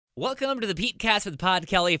Welcome to the Pete Cast with Pod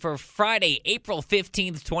Kelly for Friday, April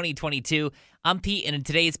 15th, 2022. I'm Pete, and in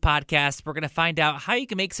today's podcast, we're going to find out how you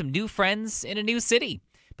can make some new friends in a new city.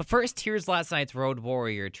 But first, here's last night's Road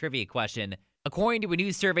Warrior trivia question. According to a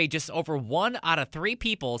new survey, just over 1 out of 3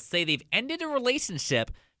 people say they've ended a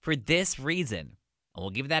relationship for this reason. And we'll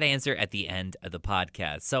give that answer at the end of the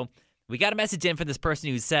podcast. So we got a message in from this person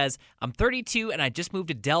who says, I'm 32 and I just moved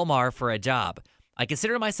to Del Mar for a job. I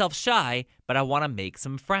consider myself shy, but I want to make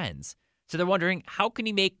some friends. So they're wondering, how can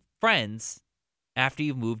you make friends after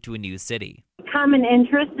you've moved to a new city? Common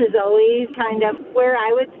interest is always kind of where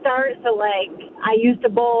I would start. So, like, I used to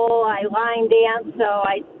bowl, I line dance, so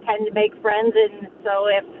I tend to make friends. And so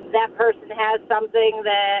if that person has something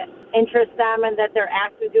that interests them and that they're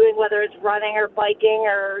actually doing, whether it's running or biking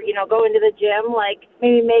or, going to the gym, like,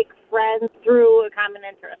 maybe make friends through a common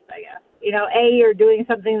interest, I guess. You're doing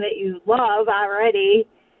something that you love already,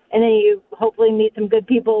 and then you hopefully meet some good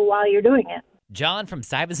people while you're doing it. John from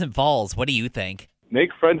Stuyvesant Falls, what do you think? Make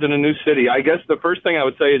friends in a new city. I guess the first thing I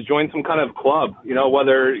would say is join some kind of club,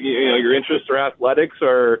 whether, your interests are athletics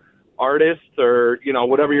or artists or,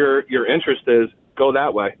 whatever your interest is, go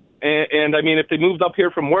that way. And I mean, if they moved up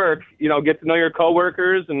here from work, get to know your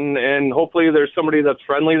coworkers and hopefully there's somebody that's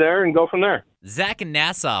friendly there and go from there. Zach in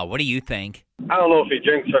Nassau, what do you think? I don't know if he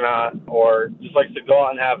drinks or not, or just likes to go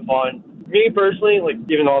out and have fun. Me personally,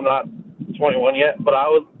 even though I'm not 21 yet, but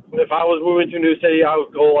if I was moving to a new city, I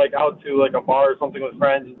would go out to a bar or something with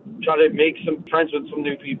friends, try to make some friends with some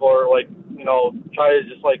new people, or try to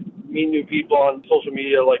just meet new people on social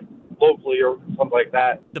media, locally or something like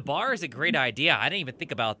that. The bar is a great idea. I didn't even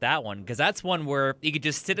think about that one, because that's one where you could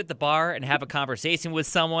just sit at the bar and have a conversation with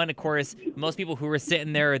someone. Of course, most people who are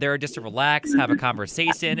sitting there are there just to relax, have a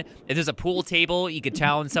conversation. If there's a pool table, you could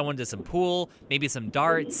challenge someone to some pool, maybe some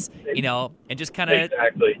darts, and just kind of...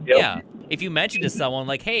 Exactly. Yep. Yeah. If you mention to someone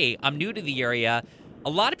hey, I'm new to the area, a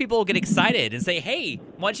lot of people will get excited and say, hey,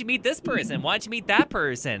 why don't you meet this person? Why don't you meet that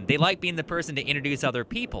person? They like being the person to introduce other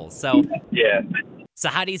people. So yeah. So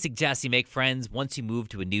how do you suggest you make friends once you move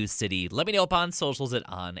to a new city? Let me know up on socials at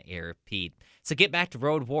On Air Pete. So get back to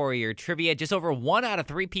Road Warrior trivia. Just over 1 out of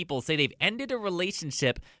 3 people say they've ended a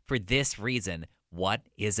relationship for this reason. What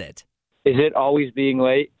is it? Is it always being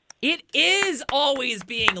late? It is always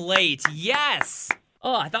being late. Yes.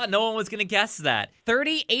 Oh, I thought no one was going to guess that.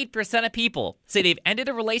 38% of people say they've ended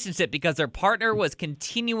a relationship because their partner was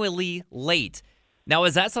continually late. Now,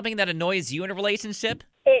 is that something that annoys you in a relationship?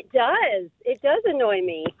 It does. It does annoy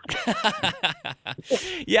me.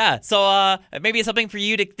 Yeah, so maybe it's something for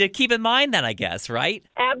you to keep in mind then, I guess, right?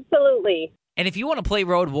 Absolutely. And if you want to play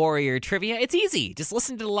Road Warrior Trivia, it's easy. Just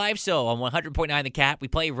listen to the live show on 100.9 The Cat. We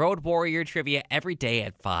play Road Warrior Trivia every day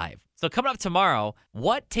at 5. So coming up tomorrow,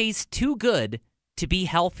 what tastes too good to be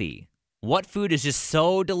healthy? What food is just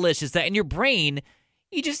so delicious that in your brain,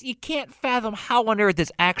 you can't fathom how on earth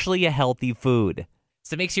it's actually a healthy food?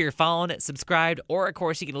 So make sure you're following, subscribed, or, of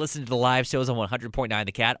course, you can listen to the live shows on 100.9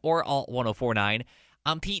 The Cat or Alt 104.9.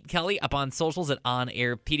 I'm Pete Kelly, up on socials at On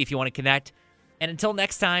Air Pete if you want to connect. And until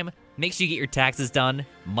next time, make sure you get your taxes done.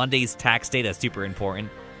 Monday's tax day, that's super important.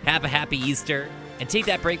 Have a happy Easter, and take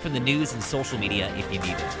that break from the news and social media if you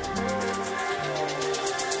need it.